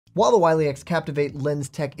While the Wiley X Captivate lens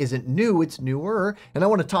tech isn't new, it's newer, and I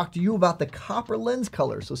want to talk to you about the copper lens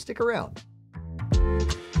color, so stick around.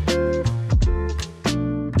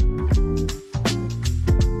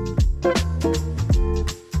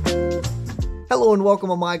 Hello and welcome,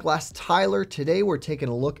 I'm Eyeglass Tyler. Today we're taking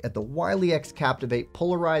a look at the Wiley X Captivate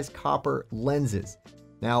Polarized copper lenses.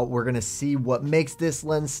 Now we're going to see what makes this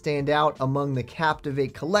lens stand out among the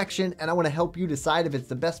Captivate collection, and I want to help you decide if it's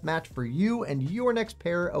the best match for you and your next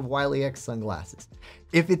pair of Wiley X sunglasses.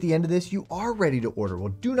 If at the end of this you are ready to order,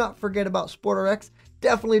 well, do not forget about SportRx.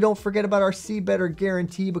 Definitely don't forget about our See Better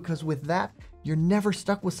guarantee, because with that, you're never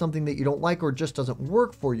stuck with something that you don't like or just doesn't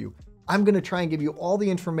work for you. I'm going to try and give you all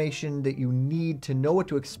the information that you need to know what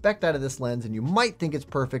to expect out of this lens, and you might think it's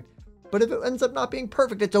perfect, but if it ends up not being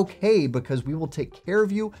perfect, it's okay, because we will take care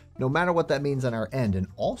of you no matter what that means on our end. And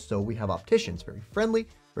also, we have opticians, very friendly,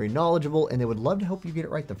 very knowledgeable, and they would love to help you get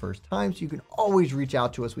it right the first time. So you can always reach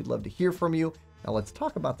out to us. We'd love to hear from you. Now let's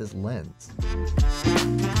talk about this lens.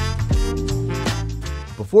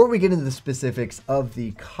 Before we get into the specifics of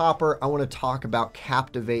the copper, I want to talk about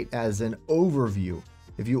Captivate as an overview.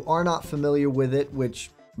 If you are not familiar with it,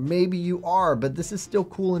 which maybe you are, but this is still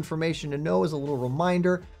cool information to know as a little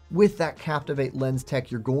reminder, with that Captivate lens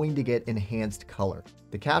tech, you're going to get enhanced color.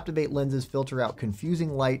 The Captivate lenses filter out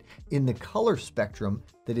confusing light in the color spectrum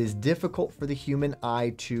that is difficult for the human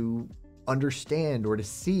eye to understand or to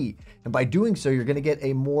see. And by doing so, you're going to get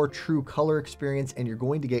a more true color experience, and you're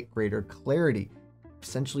going to get greater clarity.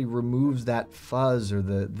 Essentially removes that fuzz or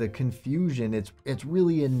the confusion. It's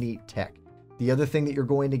really a neat tech. The other thing that you're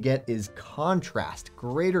going to get is contrast,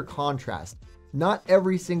 greater contrast. Not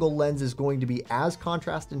every single lens is going to be as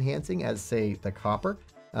contrast enhancing as, say, the copper.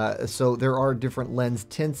 So there are different lens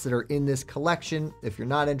tints that are in this collection. If you're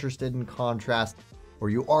not interested in contrast, or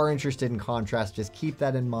you are interested in contrast, just keep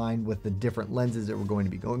that in mind with the different lenses that we're going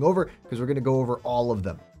to be going over, because we're going to go over all of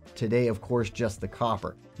them. Today, of course, just the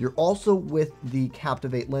copper. You're also, with the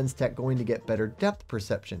Captivate lens tech, going to get better depth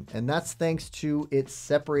perception, and that's thanks to it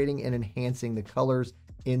separating and enhancing the colors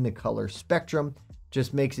in the color spectrum.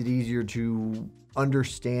 Just makes it easier to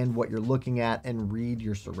understand what you're looking at and read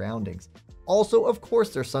your surroundings. Also, of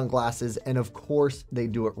course, they're sunglasses, and of course they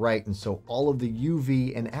do it right, and so all of the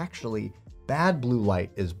UV and actually bad blue light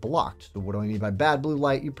is blocked. So what do I mean by bad blue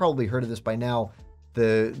light? You probably heard of this by now.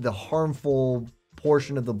 The harmful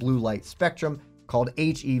portion of the blue light spectrum, called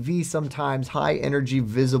HEV, sometimes high energy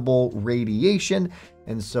visible radiation,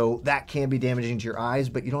 and so that can be damaging to your eyes,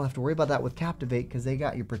 but you don't have to worry about that with Captivate, because they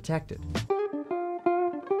got you protected.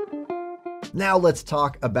 Now let's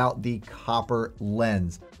talk about the copper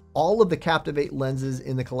lens. All of the Captivate lenses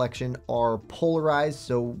in the collection are polarized,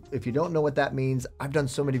 so if you don't know what that means, I've done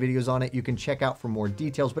so many videos on it, you can check out for more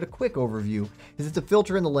details, but a quick overview is it's a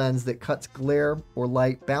filter in the lens that cuts glare or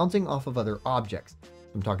light bouncing off of other objects.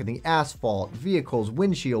 I'm talking the asphalt, vehicles,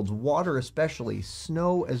 windshields, water especially,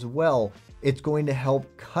 snow as well. It's going to help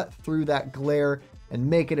cut through that glare and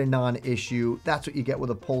make it a non-issue. That's what you get with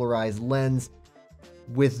a polarized lens.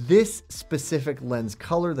 With this specific lens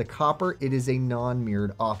color, the copper, it is a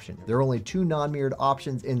non-mirrored option. There are only two non-mirrored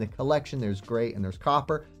options in the collection. There's gray and there's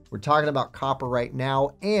copper. We're talking about copper right now.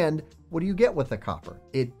 And what do you get with the copper?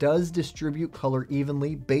 It does distribute color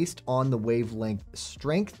evenly based on the wavelength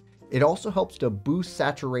strength. It also helps to boost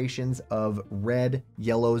saturations of red,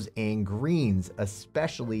 yellows, and greens,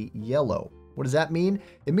 especially yellow. What does that mean?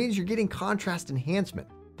 It means you're getting contrast enhancement.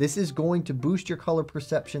 This is going to boost your color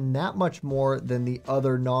perception that much more than the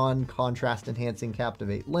other non-contrast enhancing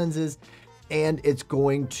Captivate lenses, and it's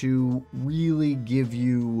going to really give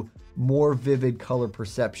you more vivid color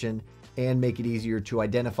perception and make it easier to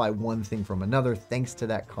identify one thing from another thanks to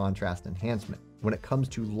that contrast enhancement. When it comes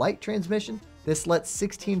to light transmission, this lets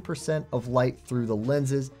 16% of light through the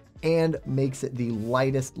lenses and makes it the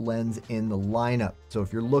lightest lens in the lineup. So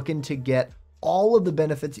if you're looking to get all of the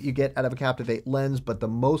benefits that you get out of a Captivate lens, but the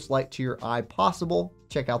most light to your eye possible,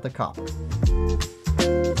 check out the copper.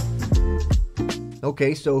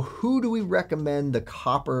 Okay, so who do we recommend the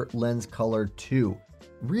copper lens color to?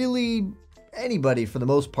 Really anybody for the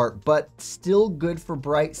most part, but still good for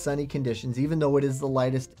bright sunny conditions. Even though it is the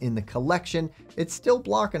lightest in the collection, it's still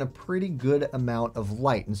blocking a pretty good amount of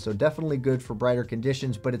light, and so definitely good for brighter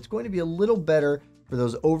conditions, but it's going to be a little better for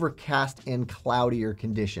those overcast and cloudier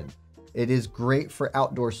conditions. It is great for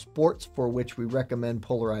outdoor sports, for which we recommend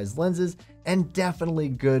polarized lenses, and definitely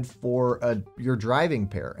good for your driving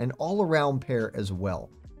pair, an all-around pair as well.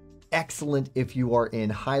 Excellent if you are in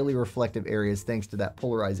highly reflective areas thanks to that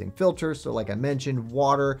polarizing filter. So like I mentioned,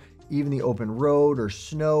 water, even the open road or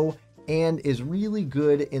snow, and is really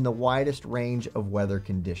good in the widest range of weather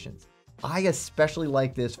conditions. I especially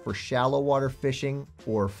like this for shallow water fishing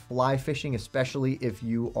or fly fishing, especially if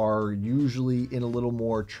you are usually in a little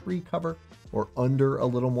more tree cover or under a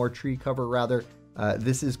little more tree cover rather.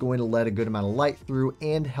 This is going to let a good amount of light through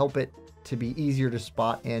and help it to be easier to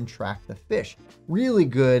spot and track the fish. Really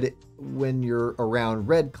good when you're around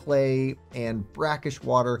red clay and brackish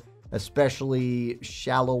water, especially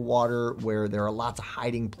shallow water where there are lots of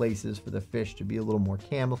hiding places for the fish to be a little more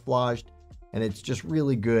camouflaged. And it's just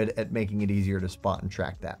really good at making it easier to spot and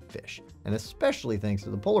track that fish. And especially thanks to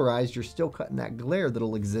the Polarized, you're still cutting that glare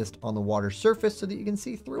that'll exist on the water surface so that you can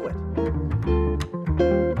see through it.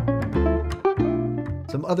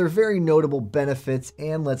 Some other very notable benefits,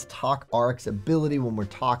 and let's talk RX ability when we're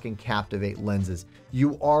talking Captivate lenses.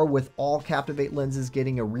 You are, with all Captivate lenses,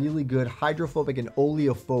 getting a really good hydrophobic and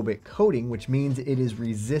oleophobic coating, which means it is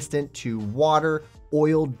resistant to water,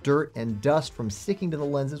 oil, dirt, and dust from sticking to the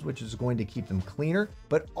lenses, which is going to keep them cleaner,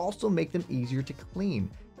 but also make them easier to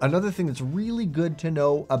clean. Another thing that's really good to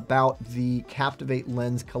know about the Captivate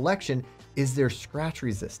lens collection is their scratch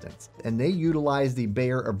resistance. And they utilize the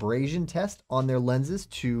Bayer abrasion test on their lenses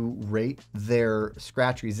to rate their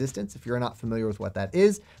scratch resistance. If you're not familiar with what that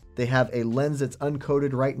is, they have a lens that's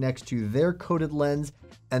uncoated right next to their coated lens,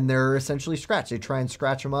 and they're essentially scratched. They try and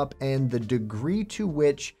scratch them up, and the degree to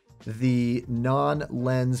which the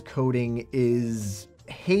non-lens coating is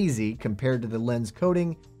hazy compared to the lens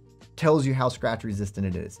coating tells you how scratch resistant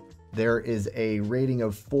it is. There is a rating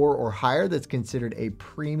of 4 or higher that's considered a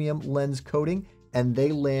premium lens coating, and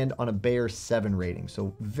they land on a Bayer 7 rating.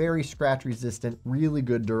 So very scratch resistant, really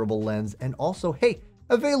good durable lens, and also, hey,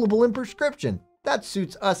 available in prescription. That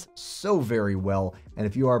suits us so very well. And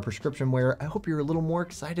if you are a prescription wearer, I hope you're a little more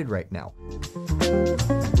excited right now.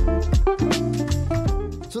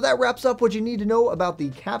 So that wraps up what you need to know about the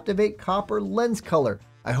Captivate Copper lens color.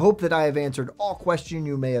 I hope that I have answered all questions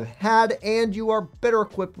you may have had, and you are better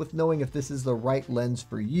equipped with knowing if this is the right lens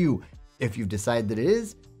for you. If you've decided that it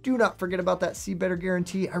is, do not forget about that See Better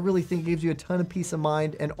guarantee. I really think it gives you a ton of peace of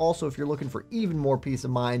mind. And also, if you're looking for even more peace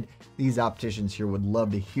of mind, these opticians here would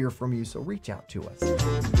love to hear from you, so reach out to us.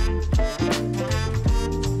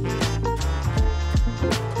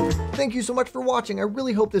 Thank you so much for watching. I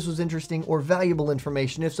really hope this was interesting or valuable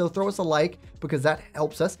information. If so, throw us a like because that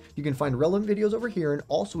helps us. You can find relevant videos over here, and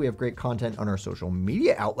also we have great content on our social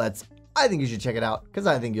media outlets. I think you should check it out because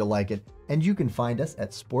I think you'll like it. And you can find us at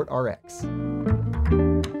SportRx.